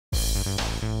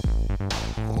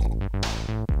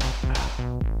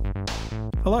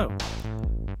Hello.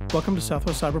 Welcome to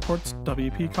Southwest Cyberport's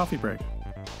WP Coffee Break,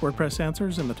 WordPress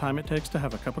answers in the time it takes to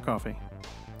have a cup of coffee.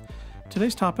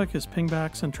 Today's topic is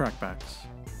pingbacks and trackbacks.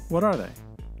 What are they?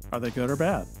 Are they good or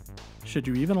bad? Should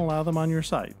you even allow them on your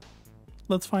site?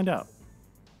 Let's find out.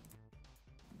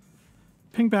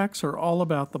 Pingbacks are all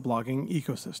about the blogging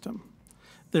ecosystem.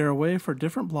 They're a way for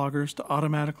different bloggers to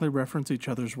automatically reference each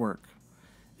other's work.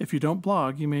 If you don't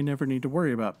blog, you may never need to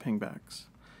worry about pingbacks.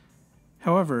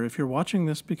 However, if you're watching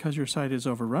this because your site is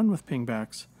overrun with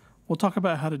pingbacks, we'll talk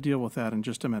about how to deal with that in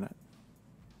just a minute.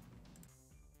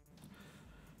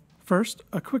 First,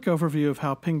 a quick overview of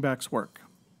how pingbacks work.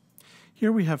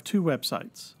 Here we have two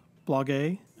websites, Blog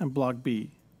A and Blog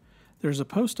B. There's a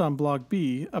post on Blog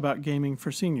B about gaming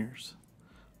for seniors.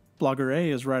 Blogger A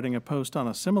is writing a post on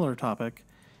a similar topic,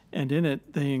 and in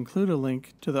it they include a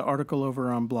link to the article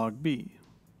over on Blog B.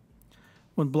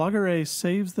 When Blogger A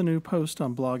saves the new post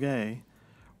on Blog A,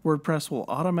 WordPress will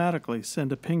automatically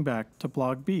send a pingback to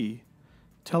Blog B,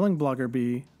 telling Blogger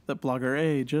B that Blogger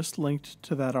A just linked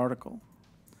to that article.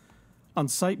 On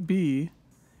Site B,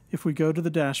 if we go to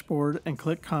the dashboard and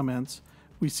click Comments,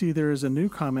 we see there is a new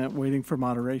comment waiting for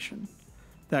moderation.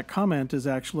 That comment is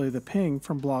actually the ping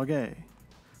from Blog A.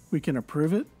 We can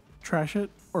approve it, trash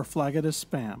it, or flag it as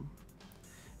spam.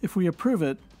 If we approve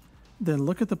it, then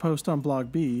look at the post on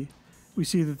Blog B, we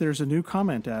see that there's a new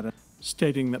comment added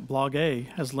stating that Blog A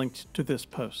has linked to this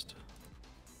post.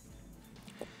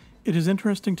 It is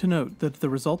interesting to note that the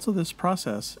results of this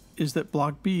process is that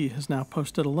Blog B has now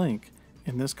posted a link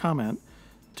in this comment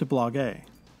to Blog A.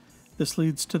 This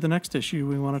leads to the next issue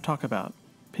we want to talk about,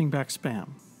 pingback spam.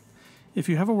 If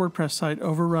you have a WordPress site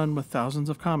overrun with thousands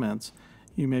of comments,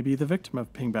 you may be the victim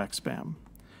of pingback spam.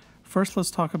 First,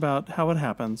 let's talk about how it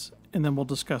happens, and then we'll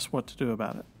discuss what to do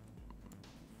about it.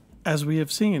 As we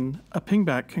have seen, a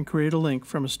pingback can create a link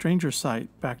from a stranger's site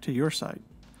back to your site.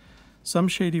 Some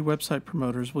shady website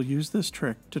promoters will use this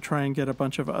trick to try and get a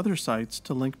bunch of other sites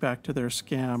to link back to their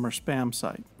scam or spam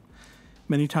site.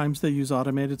 Many times they use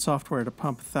automated software to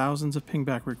pump thousands of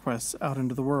pingback requests out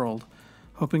into the world,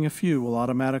 hoping a few will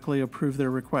automatically approve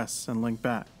their requests and link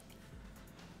back.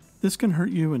 This can hurt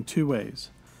you in two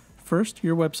ways. First,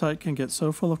 your website can get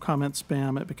so full of comment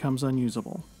spam it becomes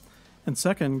unusable. And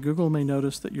second, Google may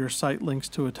notice that your site links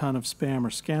to a ton of spam or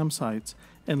scam sites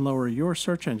and lower your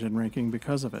search engine ranking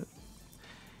because of it.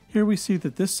 Here we see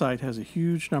that this site has a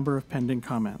huge number of pending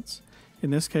comments. In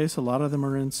this case, a lot of them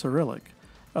are in Cyrillic.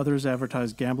 Others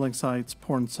advertise gambling sites,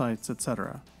 porn sites,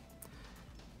 etc.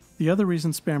 The other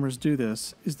reason spammers do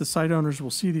this is the site owners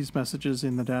will see these messages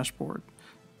in the dashboard,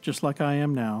 just like I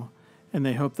am now, and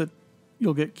they hope that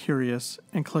you'll get curious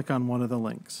and click on one of the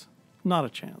links. Not a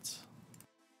chance.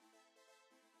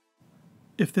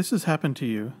 If this has happened to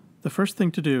you, the first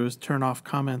thing to do is turn off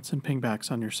comments and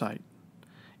pingbacks on your site.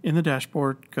 In the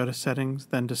dashboard, go to Settings,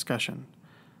 then Discussion.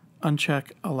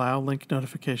 Uncheck Allow Link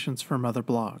Notifications from other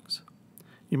blogs.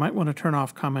 You might want to turn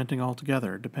off commenting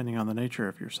altogether, depending on the nature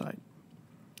of your site.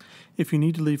 If you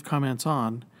need to leave comments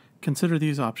on, consider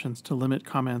these options to limit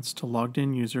comments to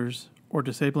logged-in users or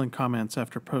disabling comments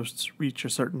after posts reach a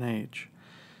certain age.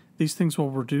 These things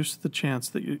will reduce the chance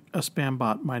that a spam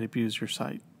bot might abuse your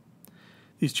site.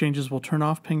 These changes will turn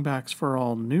off pingbacks for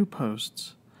all new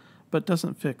posts, but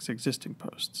doesn't fix existing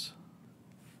posts.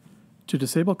 To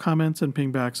disable comments and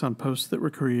pingbacks on posts that were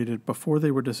created before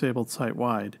they were disabled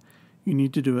site-wide, you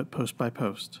need to do it post by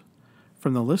post.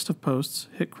 From the list of posts,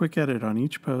 hit Quick Edit on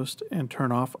each post and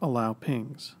turn off Allow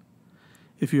Pings.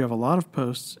 If you have a lot of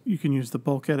posts, you can use the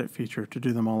Bulk Edit feature to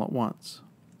do them all at once.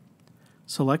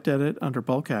 Select Edit under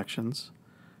Bulk Actions,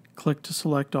 click to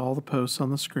select all the posts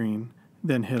on the screen,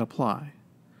 then hit Apply.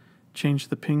 Change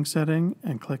the ping setting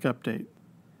and click Update.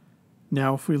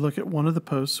 Now if we look at one of the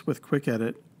posts with Quick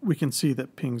Edit, we can see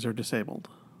that pings are disabled.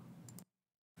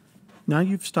 Now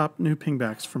you've stopped new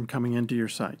pingbacks from coming into your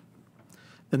site.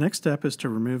 The next step is to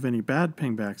remove any bad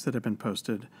pingbacks that have been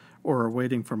posted or are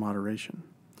waiting for moderation.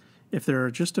 If there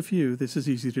are just a few, this is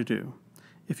easy to do.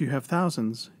 If you have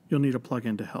thousands, you'll need a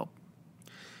plugin to help.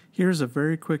 Here's a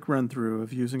very quick run-through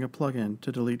of using a plugin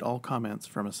to delete all comments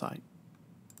from a site.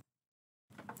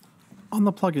 On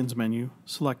the Plugins menu,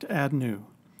 select Add New.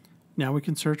 Now we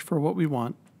can search for what we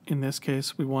want. In this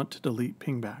case, we want to delete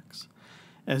pingbacks.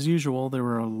 As usual, there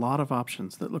are a lot of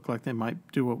options that look like they might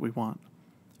do what we want.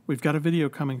 We've got a video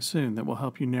coming soon that will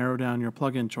help you narrow down your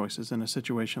plugin choices in a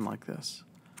situation like this.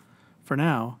 For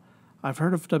now, I've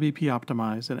heard of WP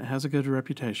Optimize and it has a good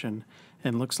reputation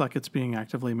and looks like it's being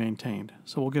actively maintained,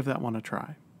 so we'll give that one a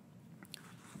try.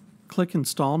 Click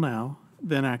Install Now,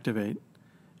 then Activate,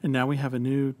 and now we have a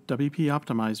new WP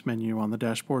Optimize menu on the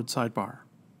dashboard sidebar.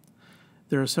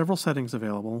 There are several settings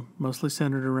available, mostly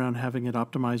centered around having it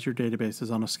optimize your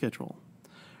databases on a schedule.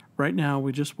 Right now,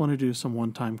 we just want to do some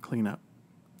one-time cleanup.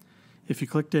 If you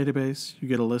click Database, you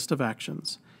get a list of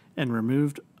actions, and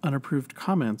Removed Unapproved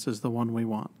Comments is the one we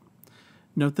want.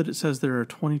 Note that it says there are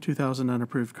 22,000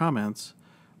 unapproved comments,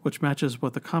 which matches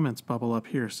what the comments bubble up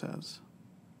here says.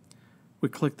 We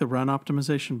click the Run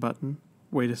Optimization button,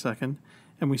 wait a second,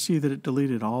 and we see that it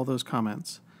deleted all those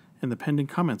comments, and the pending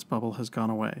comments bubble has gone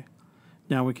away.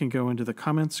 Now we can go into the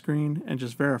comments screen and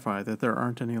just verify that there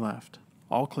aren't any left.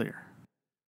 All clear.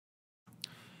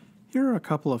 Here are a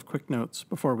couple of quick notes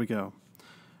before we go.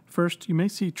 First, you may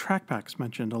see trackbacks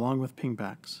mentioned along with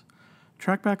pingbacks.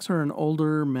 Trackbacks are an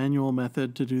older manual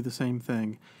method to do the same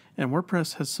thing, and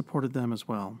WordPress has supported them as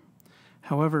well.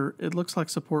 However, it looks like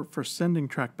support for sending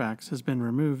trackbacks has been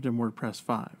removed in WordPress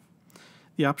 5.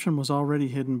 The option was already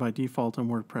hidden by default in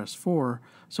WordPress 4,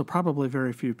 so probably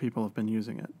very few people have been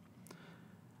using it.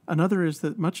 Another is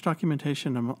that much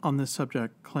documentation on this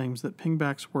subject claims that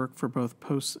pingbacks work for both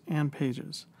posts and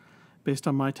pages. Based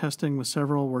on my testing with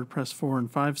several WordPress 4 and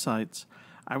 5 sites,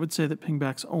 I would say that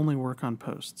pingbacks only work on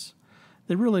posts.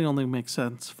 They really only make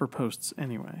sense for posts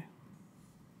anyway.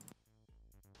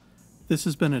 This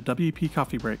has been a WP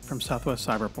Coffee Break from Southwest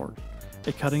Cyberport,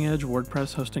 a cutting-edge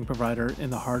WordPress hosting provider in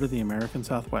the heart of the American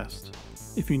Southwest.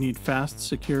 If you need fast,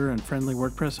 secure, and friendly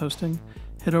WordPress hosting,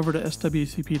 head over to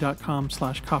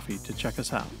swcp.com/coffee to check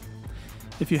us out.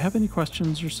 If you have any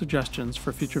questions or suggestions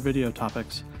for future video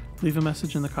topics, leave a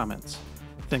message in the comments.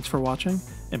 Thanks for watching,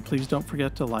 and please don't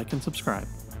forget to like and subscribe.